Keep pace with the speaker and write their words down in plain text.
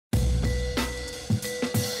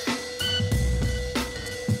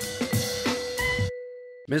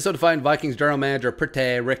Minnesota Vikings general manager Rick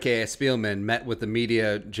Spielman met with the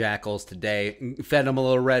media jackals today, fed them a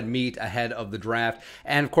little red meat ahead of the draft.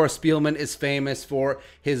 And of course, Spielman is famous for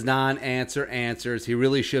his non-answer answers. He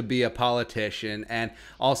really should be a politician. And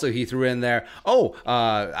also he threw in there,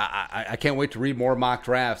 I can't wait to read more mock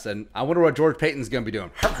drafts. And I wonder what George Payton's going to be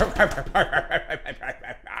doing.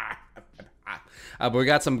 But we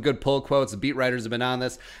got some good pull quotes. The beat writers have been on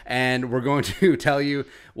this. And we're going to tell you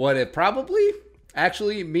what it probably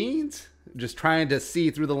actually means. Just trying to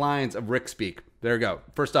see through the lines of Rick speak. There we go.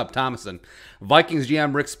 First up, Thomason. Vikings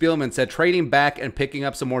GM Rick Spielman said trading back and picking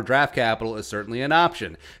up some more draft capital is certainly an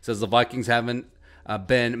option. Says the Vikings haven't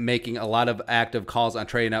been making a lot of active calls on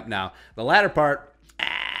trading up now. The latter part,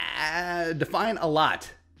 define a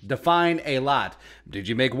lot. Define a lot. Did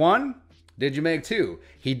you make one? Did you make two?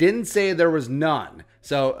 He didn't say there was none.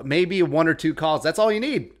 So maybe one or two calls. That's all you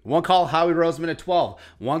need. One call, Howie Roseman at 12.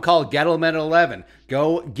 One call, Gettleman at 11.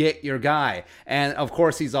 Go get your guy. And of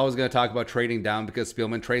course, he's always going to talk about trading down because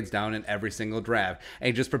Spielman trades down in every single draft.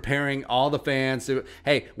 And just preparing all the fans to,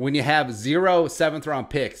 hey, when you have 0 7th-round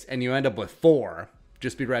picks and you end up with 4,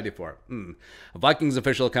 just be ready for it. Vikings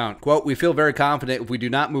official account, quote, "We feel very confident if we do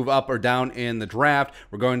not move up or down in the draft,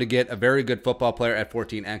 we're going to get a very good football player at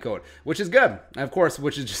 14, end quote." Which is good. And of course,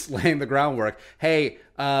 which is just laying the groundwork. Hey,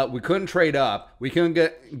 we couldn't trade up. We couldn't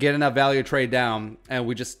get enough value to trade down. And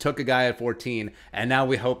we just took a guy at 14. And now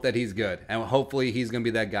we hope that he's good. And hopefully he's going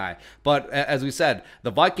to be that guy. But as we said,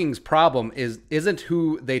 the Vikings problem isn't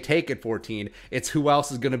who they take at 14. It's who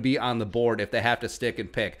else is going to be on the board if they have to stick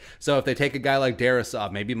and pick. So if they take a guy like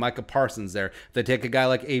Darrisaw, maybe Micah Parsons there. If they take a guy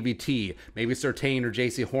like AVT, maybe Surtain or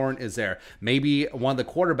JC Horn is there. Maybe one of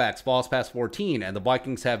the quarterbacks falls past 14 and the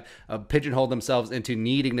Vikings have pigeonholed themselves into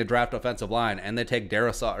needing to draft offensive line. And they take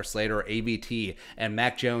Darrisaw or Slater or AVT and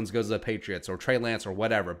Mac Jones goes to the Patriots or Trey Lance or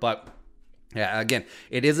whatever. But yeah, again,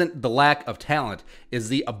 it isn't the lack of talent, it's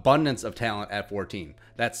the abundance of talent at 14.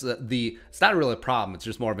 That's it's not really a problem, it's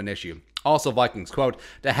just more of an issue. Also, Vikings, quote,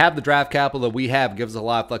 "To have the draft capital that we have gives us a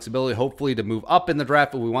lot of flexibility, hopefully to move up in the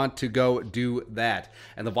draft, but we want to go do that."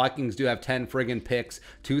 And the Vikings do have 10 friggin' picks,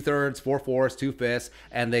 2/3, 4/4, 2/5,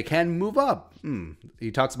 and they can move up.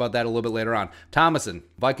 He talks about that a little bit later on. Thomason,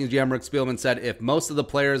 Vikings GM Rick Spielman said if most of the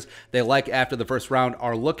players they like after the first round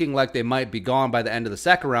are looking like they might be gone by the end of the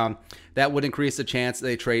second round, that would increase the chance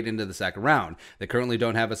they trade into the second round. They currently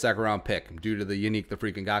don't have a second round pick due to the unique the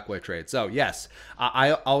freaking Ngakoue trade. So yes,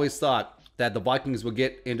 I always thought that the Vikings would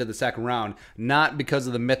get into the second round, not because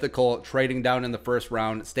of the mythical trading down in the first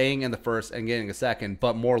round, staying in the first and getting a second,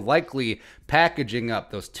 but more likely packaging up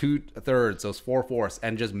those 2/3, those 4/4,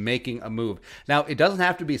 and just making a move. Now, it doesn't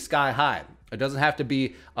have to be sky high. It doesn't have to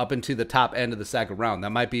be up into the top end of the second round. That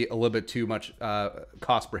might be a little bit too much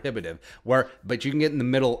cost prohibitive. But you can get in the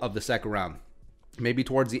middle of the second round, maybe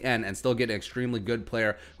towards the end, and still get an extremely good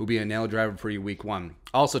player who'll be a nail driver for you week 1.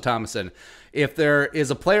 Also, Thomason, if there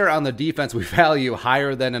is a player on the defense we value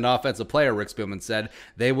higher than an offensive player, Rick Spielman said,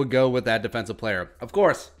 they would go with that defensive player. Of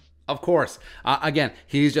course. Again,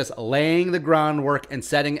 he's just laying the groundwork and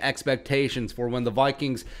setting expectations for when the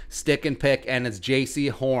Vikings stick and pick and it's JC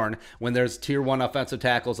Horn when there's tier 1 offensive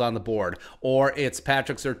tackles on the board, or it's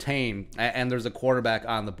Patrick Surtain and there's a quarterback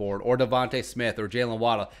on the board, or Devontae Smith or Jalen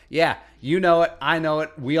Waddle. Yeah, you know it. I know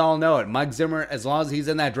it. We all know it. Mike Zimmer, as long as he's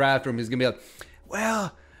in that draft room, he's going to be like,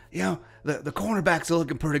 well, you know, the cornerbacks are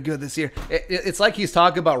looking pretty good this year. It's like he's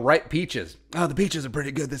talking about ripe peaches. Oh, the peaches are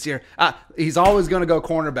pretty good this year. He's always going to go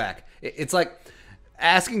cornerback. It's like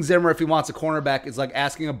asking Zimmer if he wants a cornerback. It's like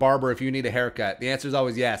asking a barber if you need a haircut. The answer is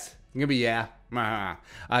always yes. It's going to be yeah.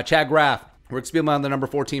 Chad Graff, Rick Spielman on the number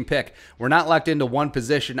 14 pick. We're not locked into one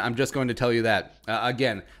position. I'm just going to tell you that.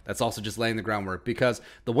 Again, that's also just laying the groundwork because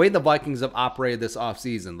the way the Vikings have operated this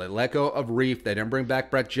offseason, they let go of Reef. They didn't bring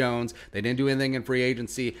back Brett Jones. They didn't do anything in free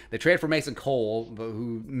agency. They traded for Mason Cole,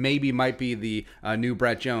 who maybe might be the new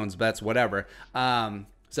Brett Jones, but that's whatever.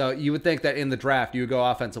 So you would think that in the draft, you would go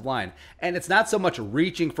offensive line. And it's not so much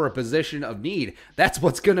reaching for a position of need. That's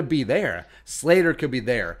what's going to be there. Slater could be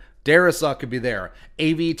there. Darrisaw could be there.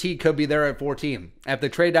 AVT could be there at 14. If they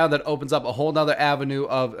trade down, that opens up a whole nother avenue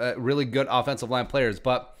of really good offensive line players.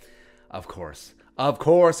 But, of course. Oh,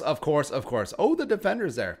 the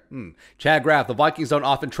defender's there. Chad Graff, the Vikings don't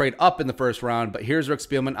often trade up in the first round, but here's Rick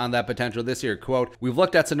Spielman on that potential this year. Quote, "We've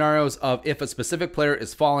looked at scenarios of if a specific player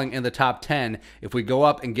is falling in the top 10, if we go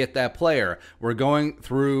up and get that player, we're going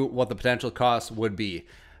through what the potential cost would be."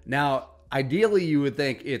 Now, ideally, you would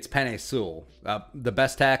think it's Penei Sewell, the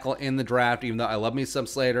best tackle in the draft, even though I love me some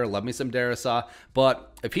Slater, love me some Darrisaw.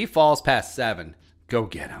 But if he falls past 7, go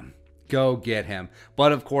get him. Go get him.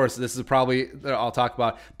 But of course, this is probably, I'll talk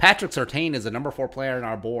about, Patrick Surtain is the number 4 player on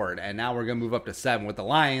our board, and now we're going to move up to 7 with the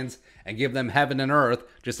Lions and give them heaven and earth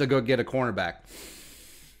just to go get a cornerback.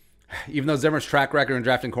 Even though Zimmer's track record in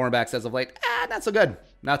drafting cornerbacks as of late, not so good.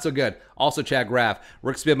 Not so good. Also, Chad Graff,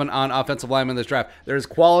 Rick Spielman on offensive lineman in this draft. There's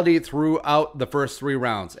quality throughout the first 3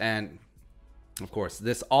 rounds. And, of course,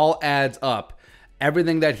 this all adds up.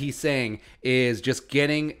 Everything that he's saying is just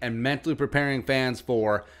getting and mentally preparing fans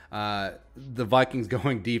for the Vikings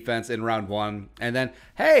going defense in round 1. And then,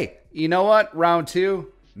 hey, you know what? Round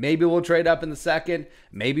 2, maybe we'll trade up in the 2nd.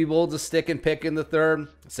 Maybe we'll just stick and pick in the 3rd.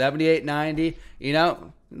 78, 90, you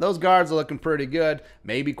know. Those guards are looking pretty good.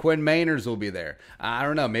 Maybe Quinn Mayners will be there. I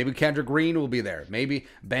don't know. Maybe Kendrick Green will be there. Maybe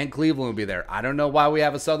Ben Cleveland will be there. I don't know why we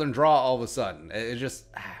have a Southern draw all of a sudden. It's just...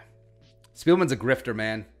 Spielman's a grifter,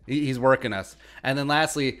 man. He's working us. And then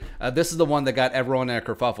lastly, this is the one that got everyone in a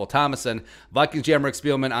kerfuffle. Thomason, Vikings GM Rick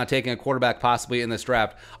Spielman on taking a quarterback possibly in this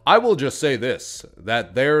draft. I will just say this,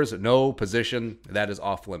 that there's no position that is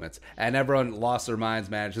off limits. And everyone lost their minds,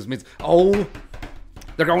 man. It just means, oh,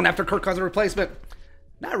 they're going after Kirk Cousins' replacement.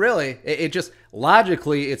 Not really. It just,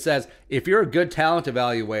 logically, it says, if you're a good talent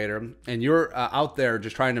evaluator and you're out there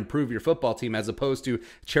just trying to improve your football team as opposed to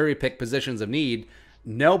cherry pick positions of need,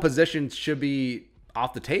 no position should be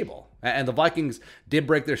off the table. And the Vikings did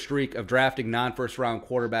break their streak of drafting non-first round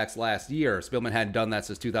quarterbacks last year. Spielman hadn't done that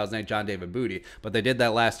since 2008, John David Booty, but they did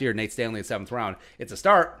that last year, Nate Stanley in 7th round. It's a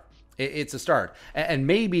start. It's a start. And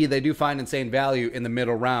maybe they do find insane value in the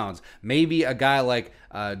middle rounds. Maybe a guy like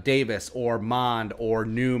Davis or Mond or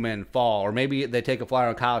Newman fall. Or maybe they take a flyer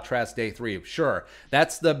on Kyle Trask day 3. Sure.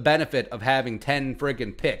 That's the benefit of having 10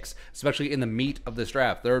 friggin' picks, especially in the meat of this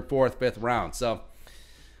draft. 3rd, 4th, 5th round. So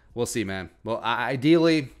we'll see, man. Well,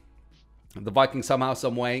 ideally, the Vikings somehow,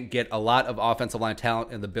 some way get a lot of offensive line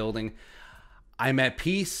talent in the building. I'm at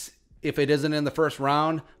peace if it isn't in the first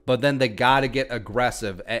round, but then they got to get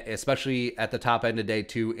aggressive, especially at the top end of day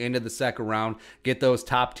 2, into the 2nd round. Get those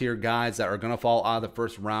top tier guys that are going to fall out of the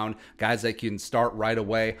first round, guys that can start right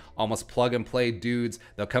away, almost plug and play dudes.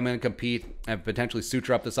 They'll come in and compete and potentially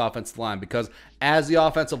suture up this offensive line, because as the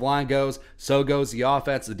offensive line goes, so goes the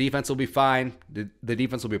offense. The defense will be fine. The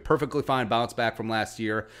defense will be perfectly fine, bounce back from last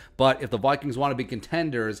year. But if the Vikings want to be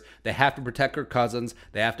contenders, they have to protect Kirk Cousins.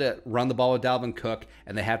 They have to run the ball with Dalvin Cook,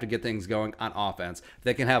 and they have to get things going on offense. If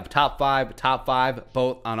they can have top five,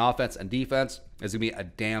 both on offense and defense, it's going to be a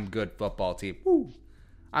damn good football team. Woo.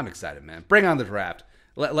 I'm excited, man. Bring on the draft.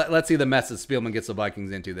 Let's see the messes Spielman gets the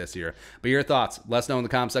Vikings into this year. But your thoughts, let us know in the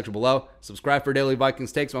comment section below. Subscribe for daily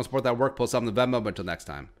Vikings takes. Want to support that work, post something in the Venmo. But until next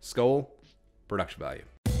time, Skol, production value.